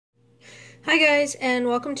Hi guys, and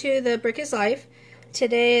welcome to The Brick is Life.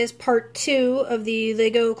 Today is part 2 of the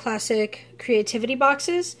LEGO Classic Creativity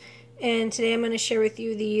Boxes, and today I'm going to share with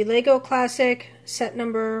you the LEGO Classic set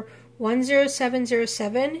number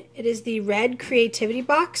 10707. It is the red Creativity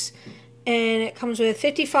Box, and it comes with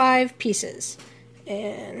 55 pieces.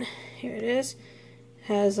 And here it is. It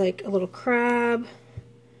has like a little crab,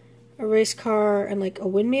 a race car, and like a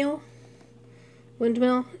windmill.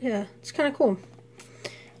 Yeah, it's kind of cool.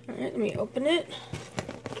 Alright, let me open it.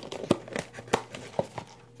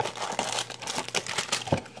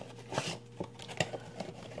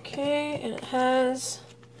 Okay, and it has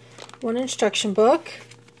one instruction book.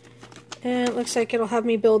 And it looks like it'll have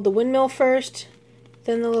me build the windmill first,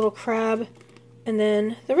 then the little crab, and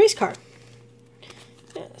then the race car.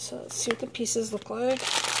 Yeah, so let's see what the pieces look like.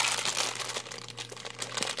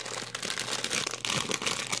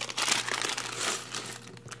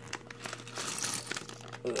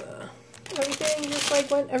 Everything just like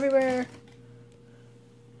went everywhere.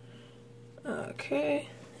 Okay,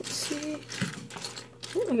 let's see.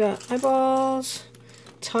 We got eyeballs,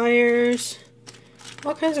 tires,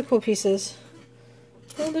 all kinds of cool pieces.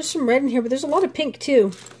 Oh, there's some red in here, but there's a lot of pink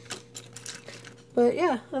too. But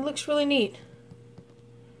yeah, it looks really neat.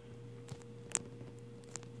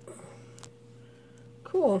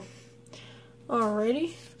 Cool.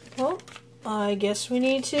 Alrighty. Well, I guess we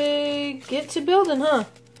need to get to building, huh?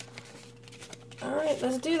 Alright,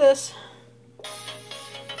 let's do this.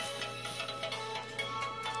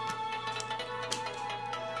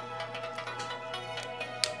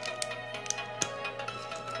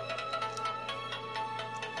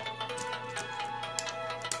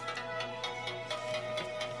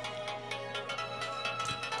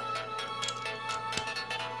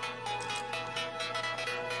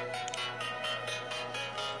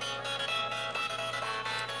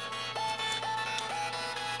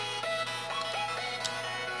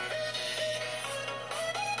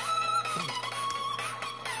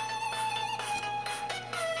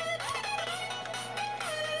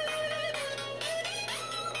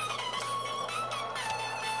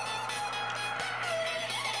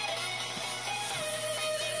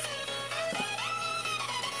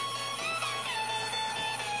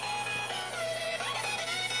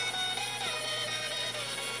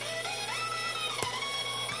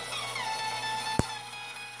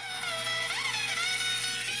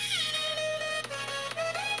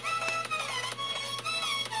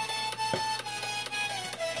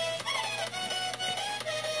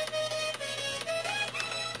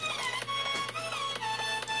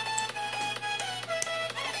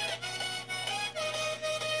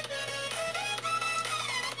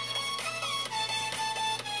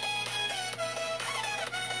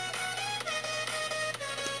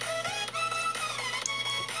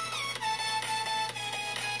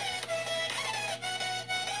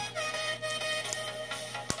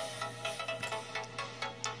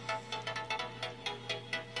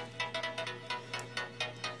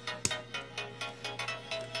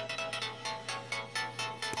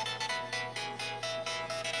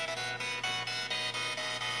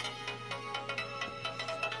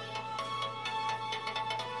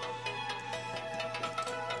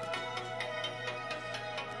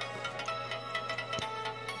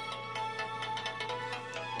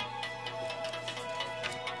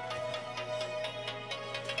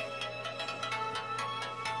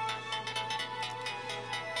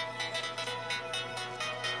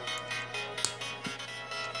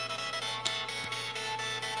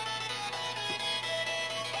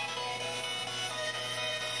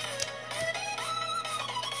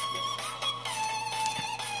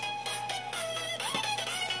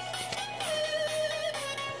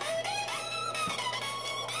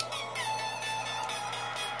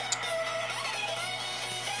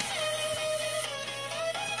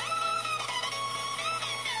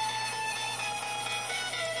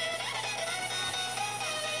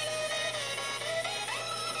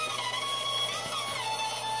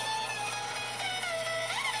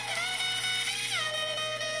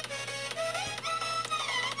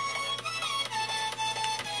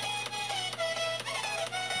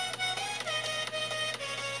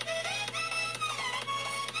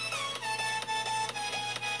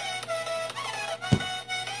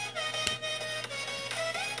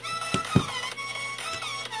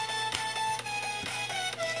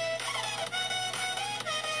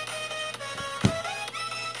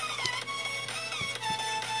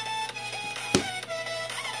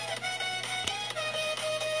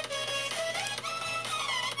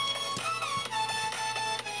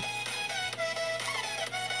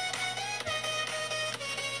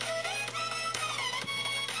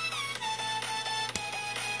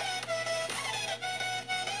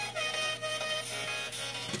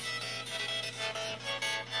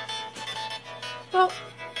 Well,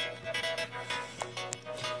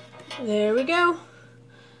 there we go.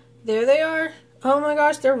 There they are. Oh my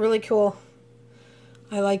gosh, they're really cool.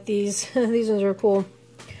 I like these. These ones are cool.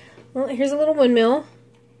 Well, here's a little windmill.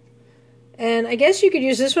 And I guess you could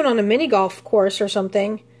use this one on a mini golf course or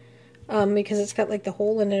something. Because it's got like the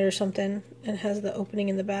hole in it or something. And has the opening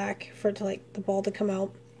in the back for it to like the ball to come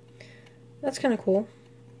out. That's kind of cool.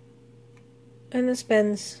 And this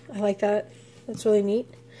bends. I like that. That's really neat.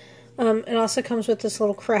 It also comes with this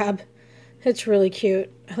little crab. It's really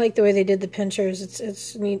cute. I like the way they did the pinchers.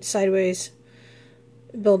 It's neat sideways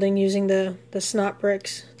building using the snot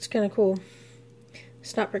bricks. It's kind of cool.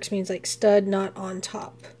 Snot bricks means like stud, not on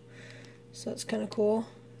top. So it's kind of cool.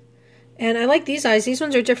 And I like these eyes. These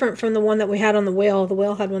ones are different from the one that we had on the whale. The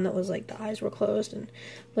whale had one that was like the eyes were closed and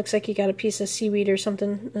looks like he got a piece of seaweed or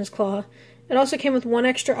something in his claw. It also came with one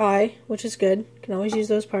extra eye, which is good. You can always use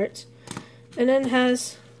those parts. And then it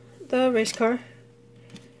has the race car.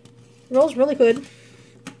 Rolls really good.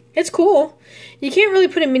 It's cool. You can't really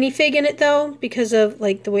put a minifig in it though because of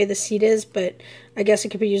like the way the seat is, but I guess it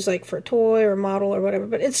could be used like for a toy or a model or whatever.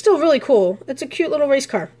 But it's still really cool. It's a cute little race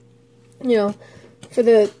car. You know, for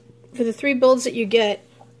the 3 builds that you get,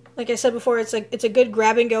 like I said before, it's a good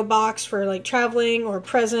grab and go box for like traveling or a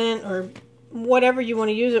present or whatever you want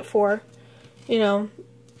to use it for. You know.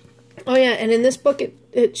 Oh yeah, and in this book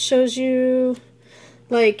it shows you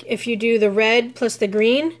like if you do the red plus the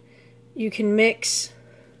green, you can mix,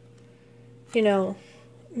 you know,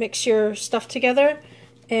 mix your stuff together.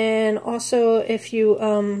 And also if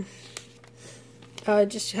you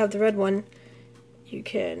just have the red one, you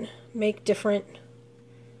can make different,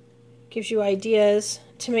 gives you ideas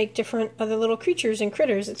to make different other little creatures and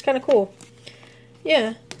critters. It's kind of cool.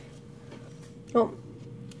 Yeah. Well,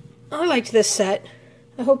 I liked this set.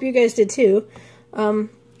 I hope you guys did too. In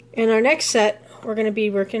our next set, we're going to be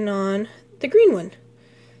working on the green one.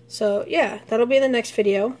 So, yeah, that'll be in the next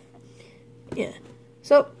video. Yeah.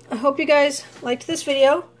 So, I hope you guys liked this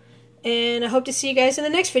video. And I hope to see you guys in the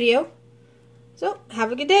next video. So,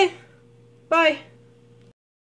 have a good day. Bye.